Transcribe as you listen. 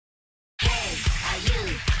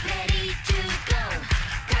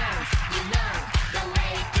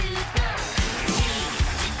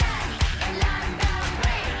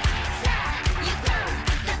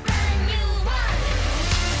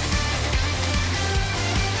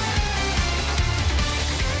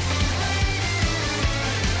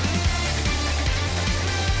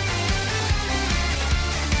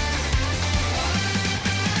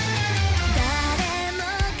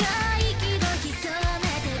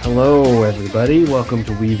Hello, everybody. Welcome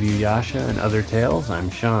to We View Yasha and Other Tales. I'm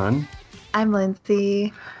Sean. I'm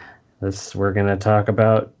Lindsay. We're going to talk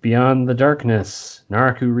about Beyond the Darkness,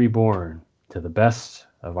 Naraku Reborn, to the best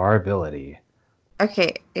of our ability.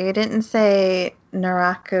 Okay, you didn't say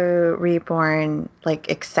Naraku Reborn,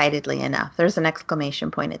 excitedly enough. There's an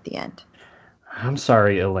exclamation point at the end. I'm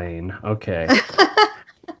sorry, Elaine. Okay.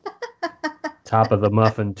 Top of the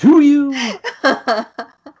muffin to you!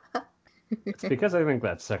 It's because I think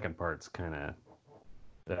that second part's kind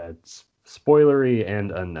of spoilery and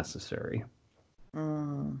unnecessary.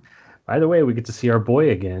 By the way, we get to see our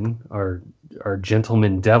boy again, our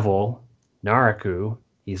gentleman devil, Naraku.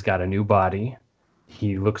 He's got a new body.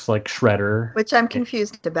 He looks like Shredder. Which I'm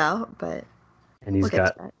confused about, but and he's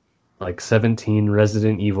got like 17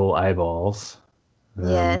 Resident Evil eyeballs.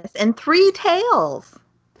 Yes, and 3 tails.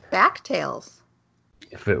 Back tails.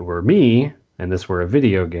 If it were me, and this were a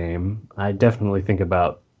video game, I'd definitely think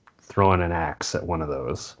about throwing an axe at one of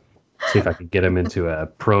those. See if I could get him into a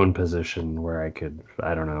prone position where I could,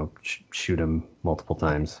 I don't know, shoot him multiple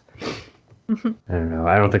times. I don't know.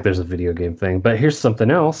 I don't think there's a video game thing. But here's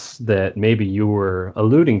something else that maybe you were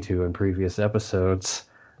alluding to in previous episodes.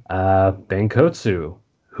 Benkotsu.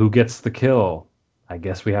 Who gets the kill? I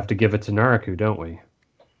guess we have to give it to Naraku, don't we?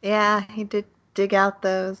 Yeah, he did dig out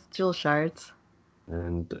those jewel shards.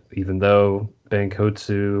 And even though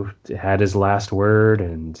Benkotsu had his last word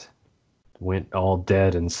and went all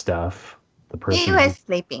dead and stuff, the person... He was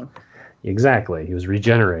sleeping. Exactly. He was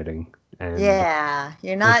regenerating. And yeah,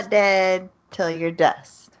 you're not dead till you're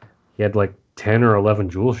dust. He had like 10 or 11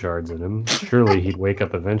 jewel shards in him. Surely he'd wake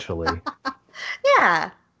up eventually.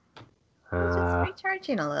 Yeah. He's just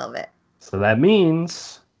recharging a little bit. So that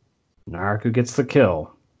means Naraku gets the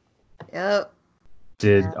kill. Yep.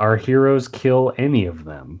 Did our heroes kill any of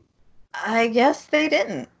them? I guess they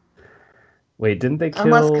didn't. Wait, didn't they kill...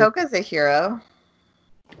 Unless Koga's a hero.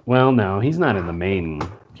 Well, no, he's not in the main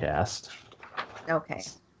cast. Okay.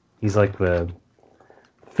 He's like the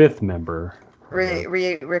 5th member.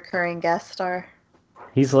 Recurring guest star.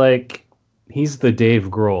 He's the Dave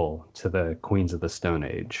Grohl to the Queens of the Stone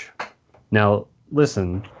Age. Now,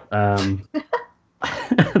 listen,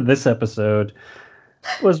 this episode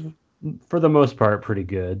was, for the most part, pretty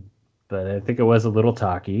good, but I think it was a little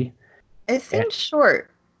talky. It seemed short.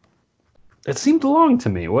 It seemed long to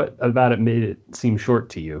me. What about it made it seem short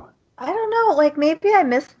to you? I don't know, maybe I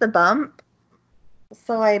missed the bump,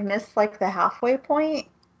 so I missed, the halfway point.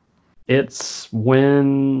 It's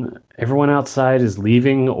when everyone outside is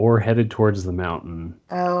leaving or headed towards the mountain.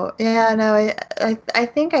 Oh, yeah, no, I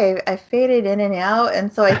think I faded in and out,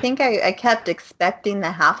 and so I think I kept expecting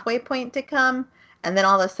the halfway point to come, and then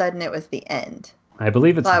all of a sudden it was the end. I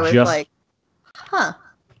believe it's so I was just... like, huh.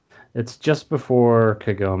 It's just before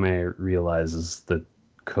Kagome realizes that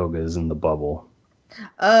Koga's in the bubble.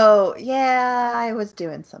 Oh, yeah, I was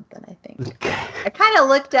doing something, I think. I kind of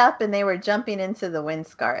looked up and they were jumping into the wind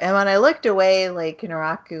scar. And when I looked away,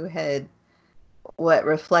 Naraku had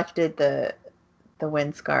reflected the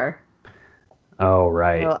wind scar. Oh,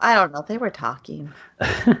 right. So, I don't know. They were talking.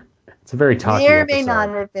 It's a very talky may or episode. may not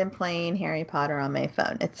have been playing Harry Potter on my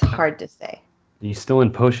phone. It's hard to say. Are you still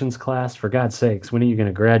in potions class? For God's sakes, when are you going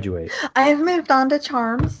to graduate? I have moved on to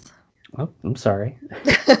charms. Oh, I'm sorry.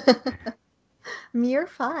 Mere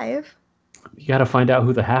 5. You got to find out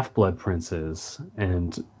who the Half-Blood Prince is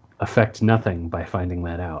and affect nothing by finding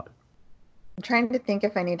that out. I'm trying to think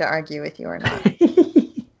if I need to argue with you or not.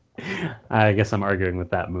 I guess I'm arguing with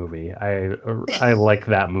that movie. I like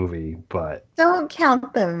that movie, but... Don't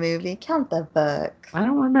count the movie. Count the book. I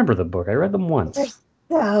don't remember the book. I read them once.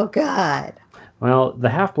 Oh, God. Well, the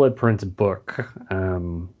Half-Blood Prince book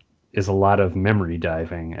is a lot of memory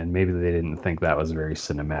diving, and maybe they didn't think that was very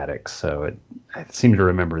cinematic, so I seem to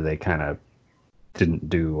remember they kind of didn't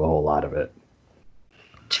do a whole lot of it.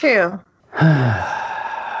 True.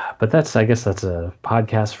 But I guess that's a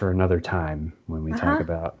podcast for another time when we talk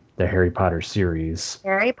about the Harry Potter series.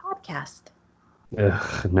 Harry podcast.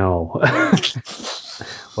 Ugh, no.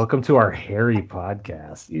 Welcome to our Harry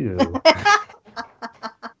podcast. Ew.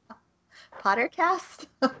 Pottercast?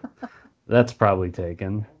 That's probably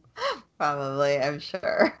taken. Probably, I'm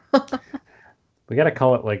sure. We got to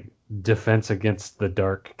call it Defense Against the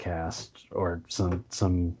Dark Cast or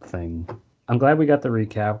something. I'm glad we got the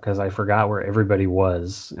recap because I forgot where everybody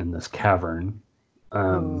was in this cavern.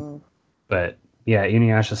 But yeah,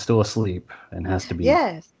 Inuyasha's still asleep and has to be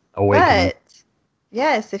awakened. But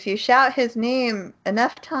yes, if you shout his name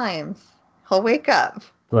enough times, he'll wake up.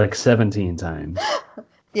 17 times.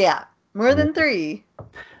 Yeah. More than 3.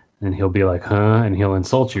 And he'll be like, huh? And he'll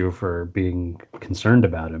insult you for being concerned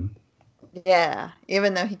about him. Yeah,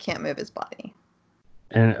 even though he can't move his body.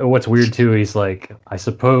 And what's weird too, he's like, I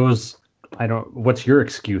suppose I don't. What's your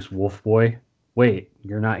excuse, Wolf Boy? Wait,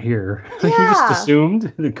 you're not here. You just Yeah,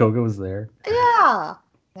 assumed that Koga was there. yeah.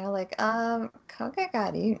 They're like, Koga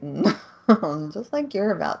got eaten, just like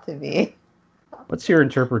you're about to be. What's your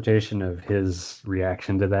interpretation of his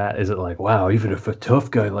reaction to that? Is it like, wow, even if a tough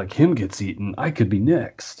guy like him gets eaten, I could be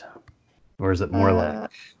next? Or is it more like Uh,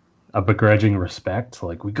 a begrudging respect?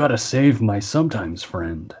 Like, we gotta save my sometimes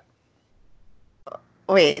friend.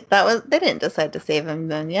 Wait, they didn't decide to save him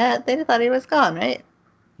then yet. They thought he was gone, right?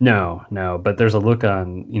 No, no, but there's a look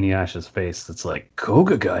on Inuyasha's face that's like,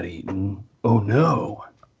 Koga got eaten. Oh no.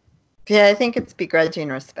 Yeah, I think it's begrudging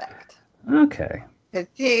respect. Okay. I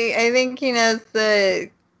think he knows that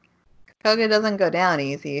Koga doesn't go down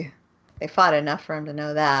easy. They fought enough for him to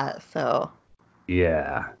know that. So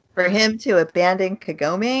Yeah. for him to abandon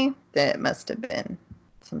Kagome, that must have been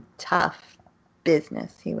some tough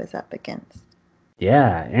business he was up against.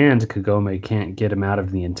 Yeah, and Kagome can't get him out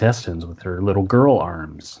of the intestines with her little girl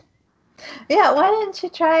arms. Yeah, why didn't you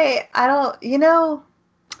try? I don't.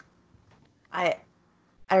 I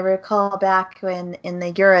I recall back when in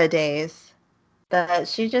the Euro days that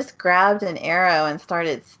she just grabbed an arrow and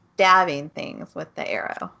started stabbing things with the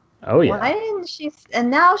arrow. Oh Why yeah. didn't she?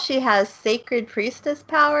 And now she has sacred priestess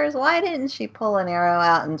powers. Why didn't she pull an arrow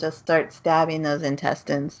out and just start stabbing those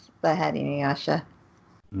intestines behead Inuyasha?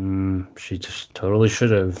 She just totally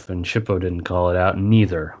should have, and Shippo didn't call it out,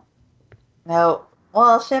 neither. No.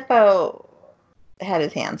 Well, Shippo had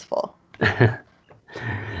his hands full.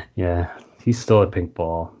 Yeah, he's still a pink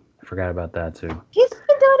ball. I forgot about that too. He's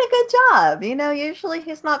been doing a good job. Usually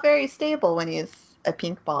he's not very stable when he's a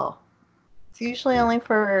pink ball. It's usually Yeah. only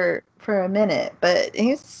for a minute, but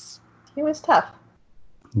he was tough.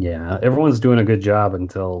 Yeah, everyone's doing a good job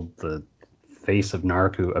until the face of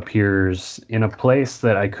Naruto appears in a place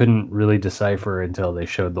that I couldn't really decipher until they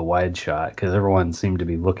showed the wide shot because everyone seemed to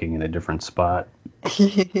be looking in a different spot.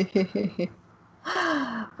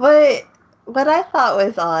 But what I thought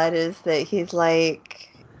was odd is that he's like,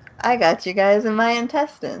 I got you guys in my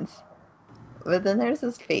intestines. But then there's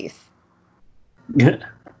his face.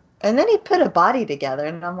 And then he put a body together,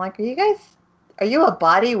 and I'm like, are you a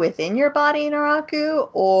body within your body, Naraku?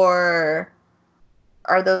 Or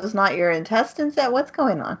are those not your intestines? What's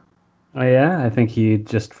going on? Oh yeah, I think he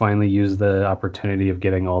just finally used the opportunity of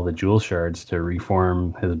getting all the jewel shards to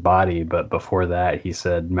reform his body, but before that he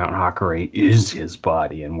said Mount Hakare is his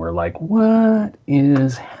body, and we're like, what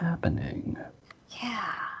is happening?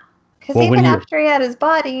 Yeah. Because Well, when even you're after he had his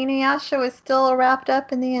body, Inuyasha was still wrapped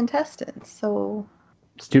up in the intestines. So.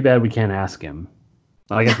 it's too bad we can't ask him.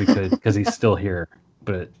 Well, I guess we could because he's still here,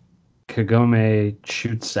 but Kagome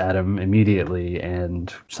shoots at him immediately,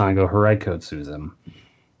 and Sango Haraikotsu's him,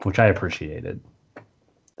 which I appreciated.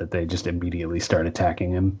 That they just immediately start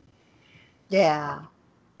attacking him. Yeah.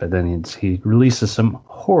 But then he releases some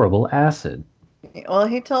horrible acid. Well,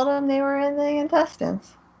 he told him they were in the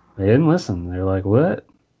intestines. They didn't listen. They're like, what?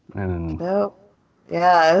 And Nope.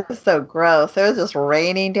 Yeah, it was so gross. It was just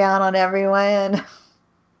raining down on everyone.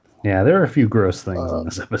 yeah, there are a few gross things in Ugh.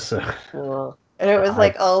 this episode. Ugh. And it was I,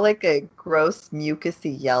 like all like a gross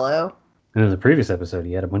mucusy yellow. and in the previous episode,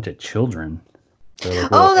 he had a bunch of children. They're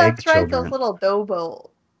like little Oh, egg that's right, those children.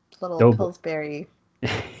 little little Doughboy. Pillsbury I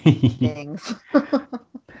things.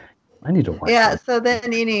 need to watch Yeah, that. so then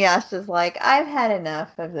Inuyasha's like, I've had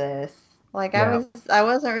enough of this. Like Yeah. I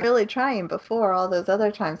wasn't really trying before all those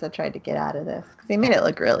other times I tried to get out of this because he made it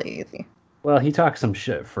look really easy. Well, he talks some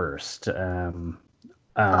shit first. Oh,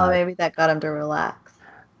 Uh, maybe that got him to relax.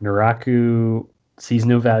 Naraku sees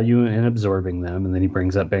no value in absorbing them, and then he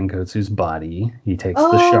brings up Benkotsu's body. He takes the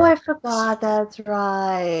Oh, I shards. forgot. That's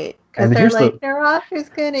right. Because And they're here's like, the Naraku's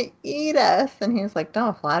gonna eat us, and he's like,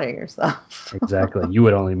 "Don't flatter yourself." exactly, you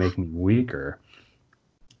would only make me weaker.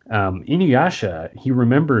 Inuyasha, he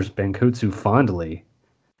remembers Benkotsu fondly.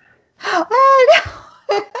 I know.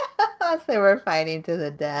 So we're fighting to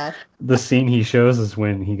the death. The scene he shows is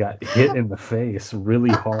when he got hit in the face really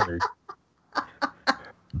hard. I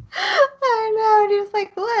know. And he's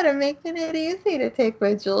like, "What? I'm making it easy to take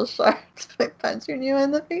my jewel shards by punching you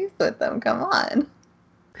in the face with them. Come on."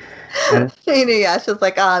 And Inuyasha's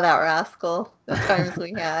like, "Ah, that rascal. The times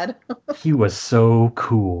we had." he was so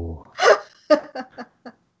cool.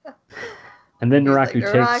 And then He's like, Naraku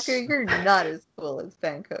takes Naraku, you're not as cool as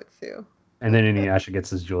Benkotsu. and then Inuyasha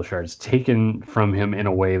gets his jewel shards taken from him in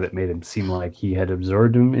a way that made him seem like he had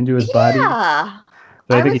absorbed him into his body. Yeah.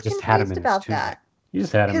 But I I think he was just had him confused in his about tunic. that. He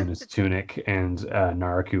just had him in 'Cause his tunic, and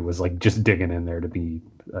Naraku was like just digging in there to be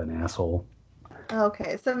an asshole.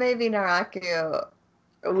 Okay, so maybe Naraku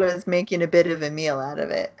was making a bit of a meal out of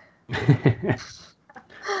it.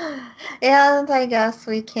 And I guess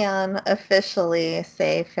we can officially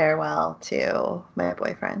say farewell to my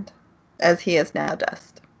boyfriend, as he is now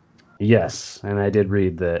dust. Yes, and I did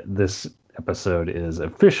read that this episode is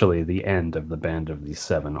officially the end of the Band of the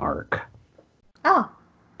Seven arc. Oh,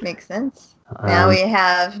 makes sense. Now we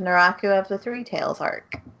have Naraku of the Three Tails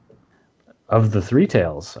arc. Of the Three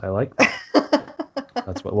Tails, I like that.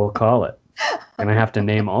 That's what we'll call it. And I have to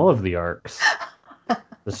name all of the arcs.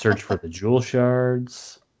 The search for the jewel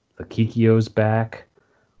shards, the Kikyo's back,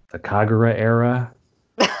 the Kagura era,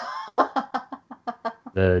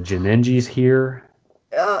 the Jinenji's here.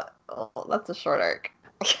 Oh, that's a short arc.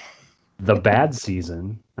 The bad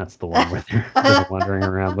season, that's the one where they're wandering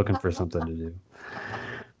around looking for something to do.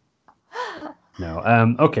 No.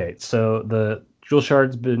 Okay, so the jewel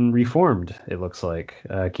shard's been reformed, it looks like.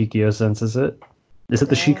 Kikyo senses it. Is it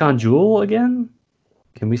the Shikon jewel again?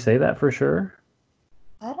 Can we say that for sure?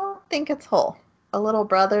 I don't think it's whole. A little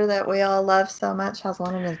brother that we all love so much has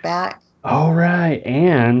one in his back. Oh, right.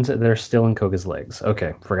 And they're still in Koga's legs.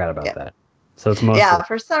 Okay, forgot about that. So it's mostly... Yeah,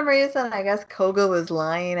 for some reason, I guess Koga was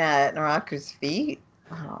lying at Naraku's feet.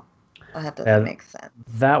 Oh, that doesn't make sense.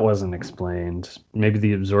 That wasn't explained. Maybe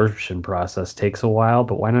the absorption process takes a while,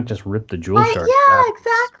 but why not just rip the jewel shard? Yeah,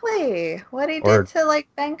 exactly. What he did to like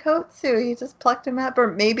Benkotsu, he just plucked him up.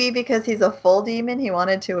 Or maybe because he's a full demon, he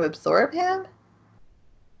wanted to absorb him.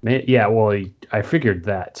 Yeah, well, I figured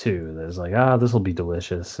that too. There's like, this will be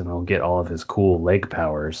delicious, and I'll get all of his cool leg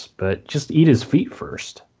powers. But just eat his feet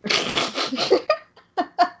first.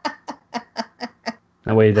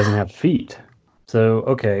 That way he doesn't have feet. So,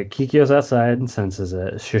 okay, Kikyo's outside and senses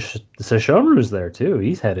it. Sesshomaru's there too.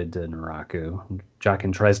 He's headed to Naraku.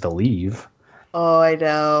 Jakin tries to leave. Oh, I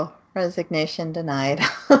know. Resignation denied.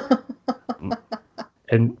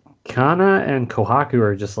 And Kana and Kohaku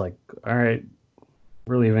are just like, all right,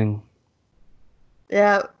 we're leaving.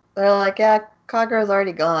 Yeah, they're like, yeah, Kagura's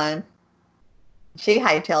already gone. She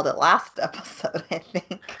hightailed it last episode, I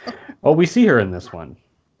think. Oh, we see her in this one.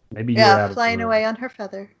 Maybe flying away on her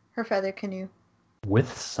feather canoe.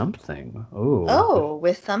 With something. Oh. Oh,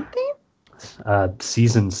 with something?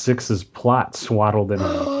 Season 6's plot swaddled in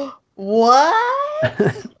a...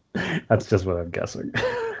 What? That's just what I'm guessing.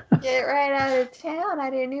 Get right out of town. I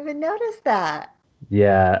didn't even notice that.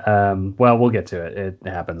 Yeah, well, we'll get to it. It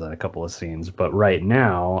happens in a couple of scenes. But right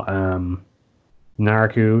now,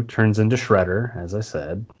 Naraku turns into Shredder, as I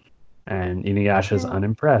said, and Inuyasha's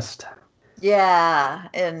unimpressed. Yeah,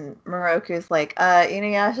 and Moroku's like,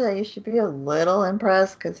 Inuyasha, you should be a little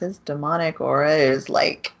impressed because his demonic aura is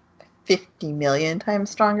like 50 million times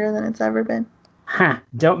stronger than it's ever been. Ha!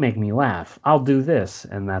 Don't make me laugh. I'll do this.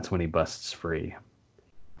 And that's when he busts free.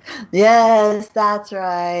 Yes, that's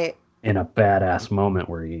right. In a badass moment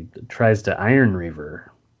where he tries to Iron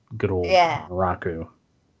Reaver good old Naraku.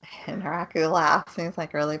 And Naraku laughs and he's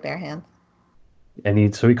like, really, bare hands? And he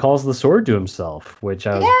calls the sword to himself, which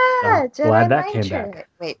I was glad that came back.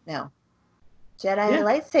 Wait, no. Jedi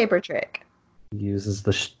lightsaber trick. He uses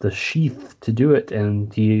the sheath to do it,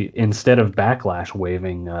 and he, instead of backlash,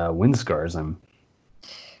 waving wind scars him.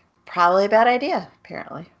 Probably a bad idea,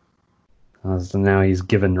 apparently. So now he's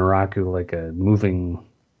given Naraku like a moving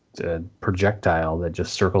projectile that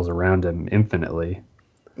just circles around him infinitely.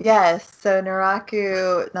 Yes, so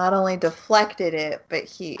Naraku not only deflected it, but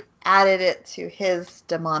he added it to his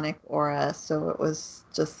demonic aura, so it was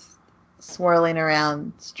just swirling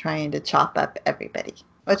around trying to chop up everybody.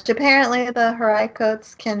 Which apparently the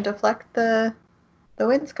Haraikotes can deflect the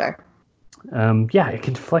wind scar. Yeah, it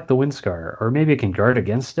can deflect the wind scar, or maybe it can guard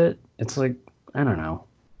against it. It's like, I don't know.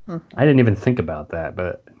 I didn't even think about that,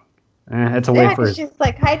 but it's a way for... she's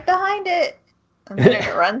like, hide behind it. And then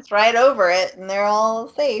it runs right over it, and they're all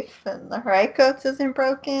safe. And the Haraikotes isn't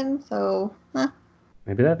broken, so...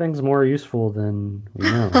 Maybe that thing's more useful than we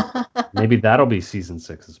know. Maybe that'll be Season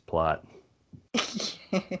 6's plot.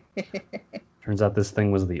 Turns out this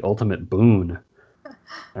thing was the ultimate boon.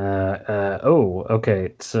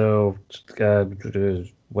 Okay. So,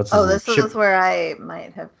 what's this is where I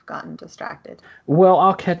might have gotten distracted. Well,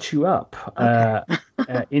 I'll catch you up. Okay.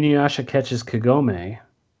 Inuyasha catches Kagome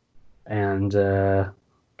and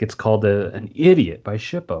gets called an idiot by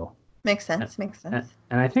Shippo. Makes sense.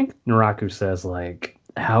 And I think Naraku says, like,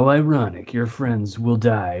 how ironic, your friends will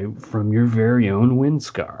die from your very own wind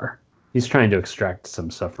scar. He's trying to extract some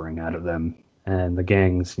suffering out of them, and the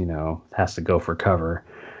gang's, has to go for cover.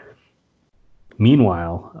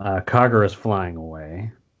 Meanwhile, Kagura's flying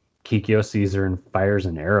away. Kikyo sees her and fires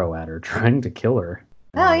an arrow at her, trying to kill her.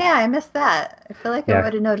 Oh, yeah, I missed that. I feel like I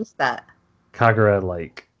would have noticed that.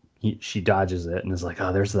 Kagura, she dodges it and is like,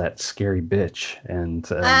 "Oh, there's that scary bitch," and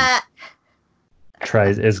Ah,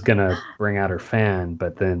 is gonna bring out her fan,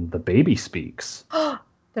 but then the baby speaks.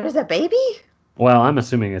 there's a baby? Well, I'm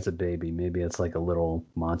assuming it's a baby. Maybe it's like a little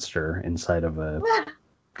monster inside of a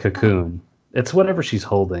cocoon. It's whatever she's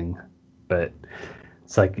holding, but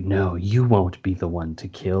it's like, no, you won't be the one to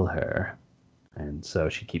kill her. And so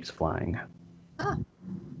she keeps flying. Oh,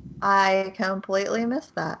 I completely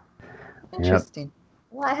missed that. Yep. Interesting.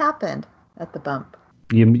 What happened at the bump?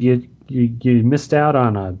 You missed out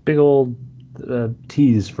on a big old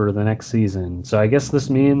tease for the next season. So I guess this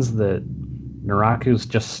means that Naraku's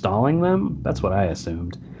just stalling them? That's what I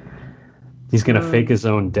assumed. He's going to fake his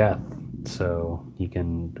own death so he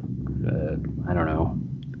can, I don't know,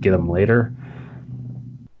 get them later.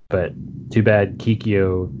 But too bad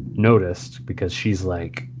Kikyo noticed because she's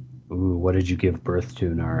like, ooh, what did you give birth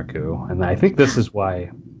to, Naraku? And I think this is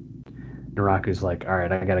why Naraku's like, all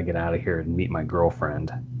right, I got to get out of here and meet my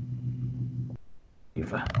girlfriend.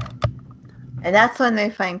 Eva. And that's when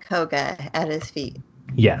they find Koga at his feet.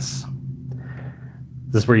 Yes.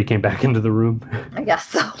 Is this where you came back into the room? I guess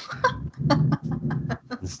so.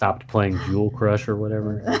 And stopped playing Jewel Crush or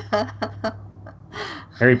whatever?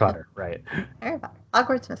 Harry Potter, right. Harry Potter.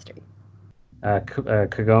 Hogwarts Mystery.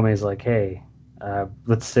 Kagome's like, hey,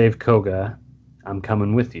 let's save Koga. I'm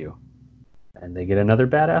coming with you. And they get another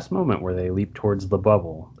badass moment where they leap towards the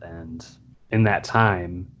bubble. And in that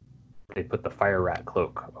time, they put the fire rat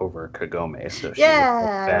cloak over Kagome. So she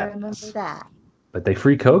I remember that. But they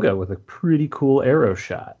free Koga with a pretty cool arrow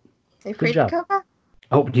shot. They freed Koga?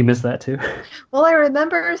 Oh, you missed that too? Well, I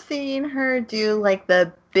remember seeing her do like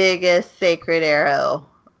the biggest sacred arrow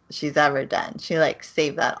she's ever done. She like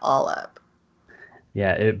saved that all up.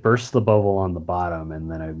 Yeah, it bursts the bubble on the bottom,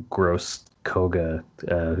 and then a gross Koga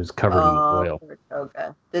who's covered in oil. Poor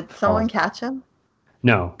Koga. Did someone catch him?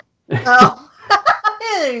 No. Oh,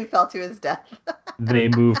 and then he fell to his death. They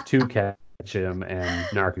move to catch him, and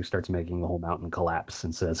Naraku starts making the whole mountain collapse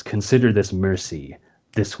and says, "Consider this mercy.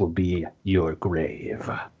 This will be your grave."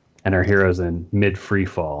 And our hero's in mid-free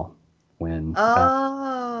fall when...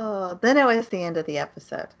 then it was the end of the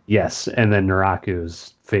episode. Yes, and then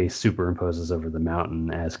Naraku's face superimposes over the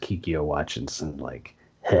mountain as Kikyo watches and like,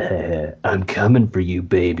 I'm coming for you,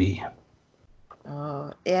 baby.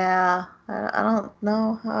 Oh, yeah. I don't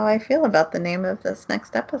know how I feel about the name of this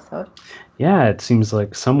next episode. Yeah, it seems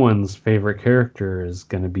like someone's favorite character is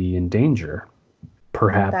going to be in danger.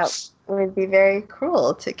 Perhaps. That would be very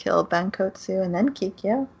cruel to kill Bankotsu and then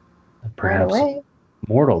Kikyo. Perhaps right away.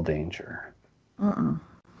 Mortal danger.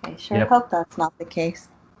 I sure hope that's not the case.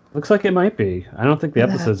 Looks like it might be. I don't think the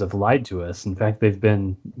episodes have lied to us. In fact, they've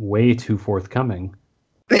been way too forthcoming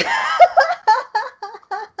with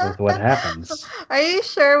what happens. Are you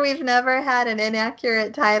sure we've never had an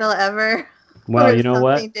inaccurate title ever? Well, you know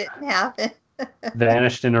what? Something didn't happen.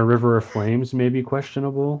 Vanished in a river of flames may be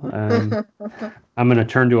questionable. I'm going to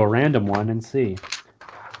turn to a random one and see.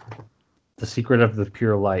 The Secret of the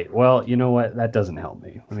Pure Light. Well, you know what? That doesn't help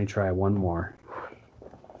me. Let me try one more.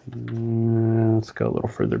 Let's go a little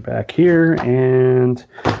further back here. And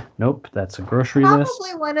nope, that's a grocery list.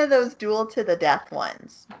 Probably one of those duel to the death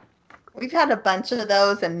ones. We've had a bunch of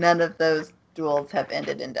those, and none of those duels have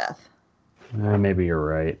ended in death. Maybe you're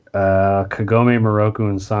right. Kagome, Moroku,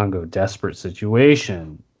 and Sango, desperate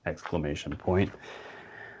situation! Exclamation point.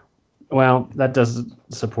 Well, that doesn't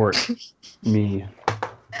support me,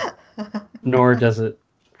 nor does it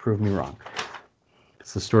prove me wrong.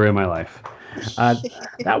 It's the story of my life.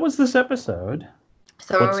 That was this episode.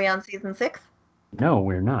 So are we on season 6? No,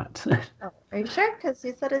 we're not. Oh, are you sure? Because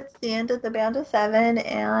you said it's the end of the Band of 7,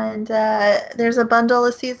 and there's a bundle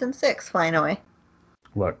of season 6 flying away.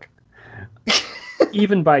 Look,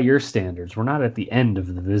 even by your standards, we're not at the end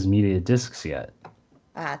of the Viz Media discs yet.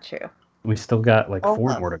 True. We still got like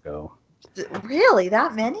 4 more to go. Really?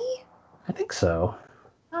 That many? I think so.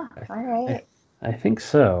 Oh, all right. I think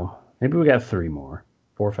so. Maybe we got 3 more.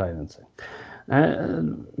 4, 5, and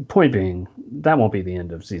 6. Point being, that won't be the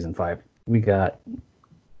end of season 5. We got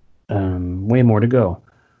way more to go.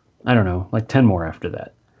 I don't know, like 10 more after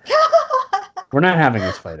that. We're not having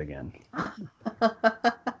this fight again.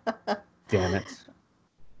 Damn it.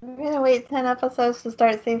 We're going to wait 10 episodes to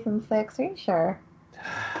start season 6. Are you sure?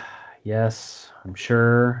 Yes, I'm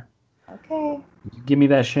sure. Okay. Give me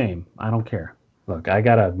that shame. I don't care. Look, I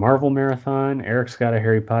got a Marvel marathon, Eric's got a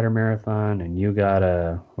Harry Potter marathon, and you got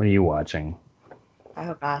a... What are you watching?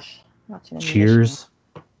 Oh, gosh. Watching Cheers?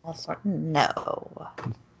 No.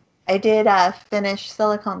 I did finish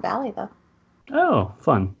Silicon Valley, though. Oh,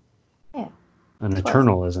 fun. Yeah. An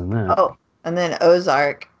Eternal is in that. Oh, and then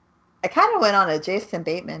Ozark. I kind of went on a Jason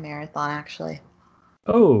Bateman marathon, actually.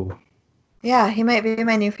 Oh, Yeah, he might be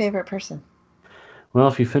my new favorite person. well,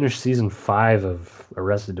 if you finish season 5 of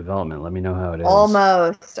Arrested Development, let me know how it is.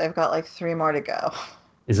 Almost. I've got like 3 more to go.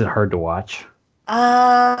 Is it hard to watch?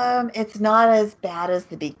 It's not as bad as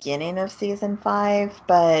the beginning of season 5,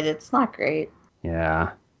 but it's not great.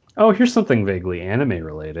 Yeah. Oh, here's something vaguely anime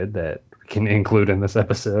related that we can include in this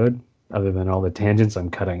episode, other than all the tangents I'm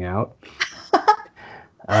cutting out.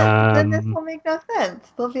 Then this Um, will make no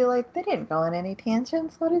sense. They'll be like, they didn't go on any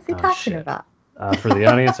tangents. What is he oh talking shit. about? For the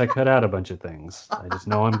audience, I cut out a bunch of things. I just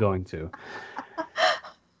know I'm going to.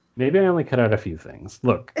 Maybe I only cut out a few things.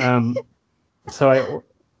 Look, so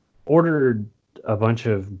ordered a bunch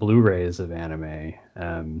of Blu-rays of anime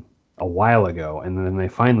a while ago, and then they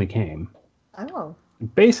finally came, Oh.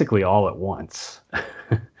 basically all at once.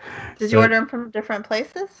 Did you So order them from different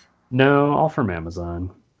places? no, all from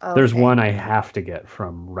Amazon. There's Okay. one I have to get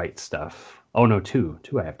from Right Stuff. Oh no, two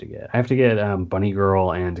I have to get. I have to get Bunny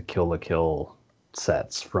Girl and Kill la Kill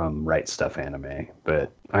sets from Right Stuff Anime,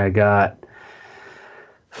 but I got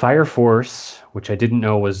Fire Force, which I didn't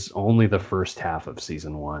know was only the first half of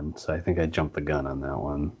season 1, so I think I jumped the gun on that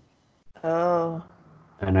one. Oh.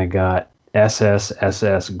 And I got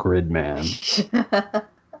SSSS Gridman,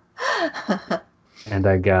 and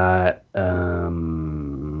I got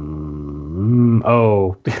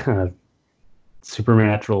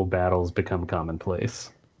Supernatural Battles Become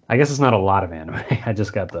Commonplace. I guess it's not a lot of anime. I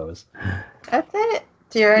just got those. That's it.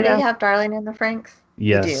 Do you already Yeah. have Darling in the Franxx?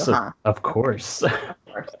 You do, Yes, huh? of Okay. course. Of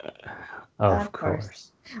course. Of Of course.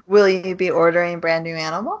 course. Will you be ordering Brand New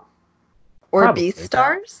Animal? Or Probably.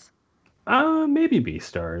 Beastars? Maybe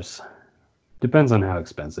Beastars. Depends on how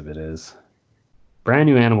expensive it is. Brand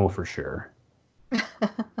New Animal for sure.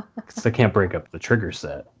 Because I can't break up the trigger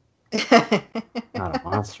set. Not a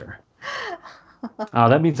monster. Oh,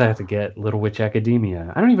 that means I have to get Little Witch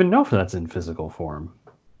Academia. I don't even know if that's in physical form.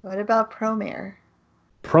 What about Promare?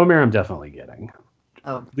 Promare I'm definitely getting.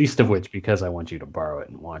 Oh, Least of which because I want you to borrow it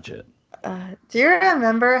and watch it. do you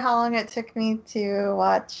remember how long it took me to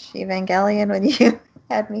watch Evangelion when you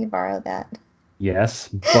had me borrow that? Yes,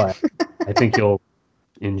 but I think you'll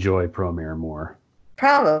enjoy Promare more.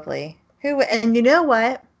 Probably. Who? And you know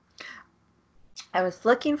what? I was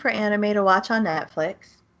looking for anime to watch on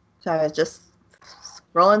Netflix, so I was just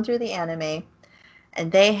scrolling through the anime,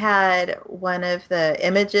 and they had one of the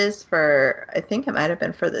images for, I think it might have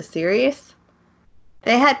been for the series.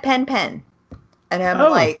 They had Pen Pen, and I'm Oh,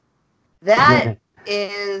 like, that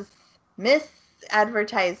is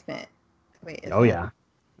misadvertisement. Wait, is oh that yeah.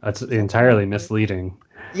 That's is that the right entirely word? misleading.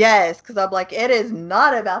 Yes, because I'm like, it is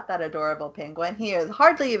not about that adorable penguin. He is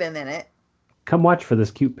hardly even in it. Come watch for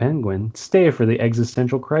this cute penguin. Stay for the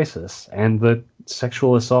existential crisis and the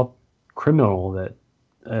sexual assault criminal that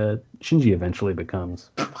Shinji eventually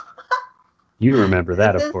becomes. You remember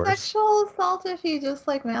that, Is of it course. sexual assault if you just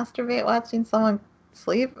like masturbate watching someone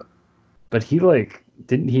sleep? But he like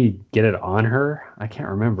didn't he get it on her? I can't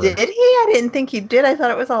Did remember. he? I didn't think he did. I thought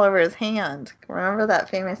it was all over his hand. Remember that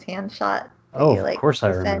famous hand shot that Oh, you of like course I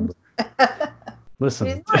to send? remember. Listen,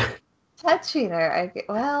 He's not touching her.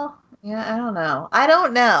 Well, yeah, I don't know. I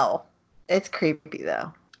don't know. It's creepy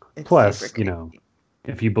though. It's super plus, creepy.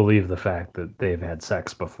 if you believe the fact that they've had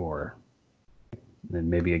sex before, then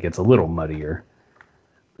maybe it gets a little muddier.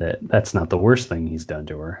 That's not the worst thing he's done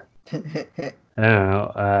to her. I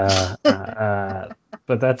don't know.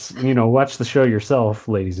 But that's, watch the show yourself,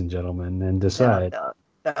 ladies and gentlemen, and No, decide.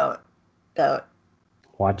 don't.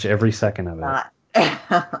 Watch every second of it Not.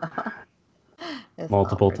 It's not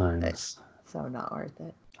multiple worth it. times. So not worth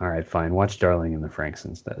it. All right, fine. Watch Darling in the Franxx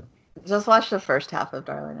instead. Just watch the first half of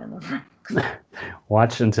Darling in the Franxx.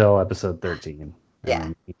 Watch until episode 13, and Yeah,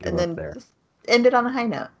 then you can give and up then there. just end it on a high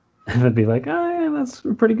note. And then be like, oh, yeah, that's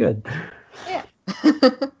pretty good. Yeah.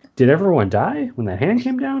 Did everyone die when that hand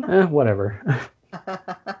came down? Whatever.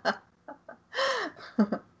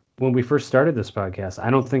 When we first started this podcast,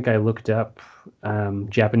 I don't think I looked up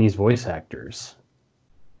Japanese voice actors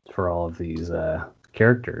for all of these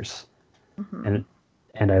characters, Mhm.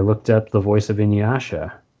 and I looked up the voice of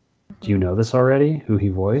Inuyasha. Do you know this already? Who he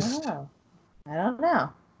voiced? Oh, I don't know.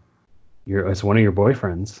 It's one of your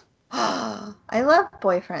boyfriends. I love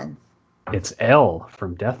boyfriends. It's L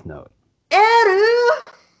from Death Note. Eru!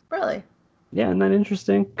 Really? Yeah, isn't that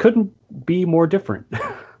interesting? Couldn't be more different.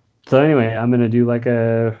 So anyway, I'm gonna do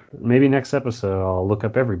maybe next episode I'll look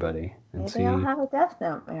up everybody and Maybe I'll see. have a Death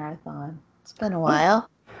Note marathon. It's been a while.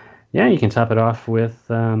 Yeah, you can top it off with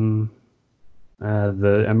the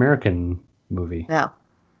American movie. No.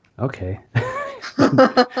 Okay.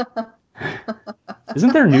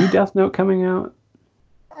 Isn't there a new Death Note coming out?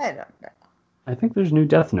 I don't know. I think there's new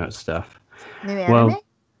Death Note stuff. New anime? Well,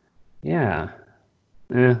 yeah.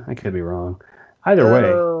 I could be wrong. Either way,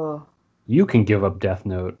 Oh. you can give up Death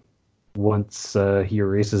Note once he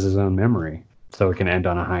erases his own memory, so it can end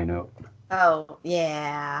on a high note. Oh,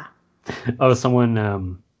 yeah. Oh,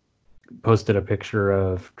 someone posted a picture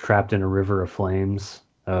of trapped in a river of flames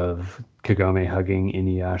of Kagome hugging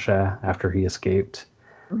Inuyasha after he escaped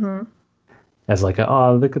Hmm. as like,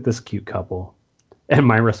 oh, look at this cute couple. And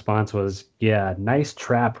my response was, yeah, nice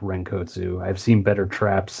trap, Renkotsu. I've seen better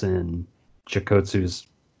traps in Chikotsu's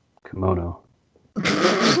kimono.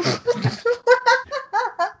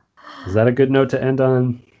 Is that a good note to end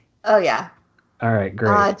on? Oh, yeah. All right,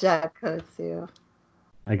 Ah, great. Jakotsu.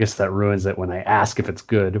 I guess that ruins it when I ask if it's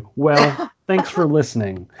good. Well, thanks for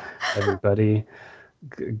listening, everybody.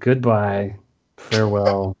 Goodbye.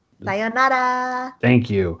 Farewell. Sayonara. Thank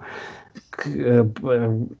you.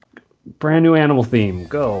 Brand new animal theme.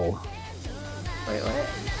 Go.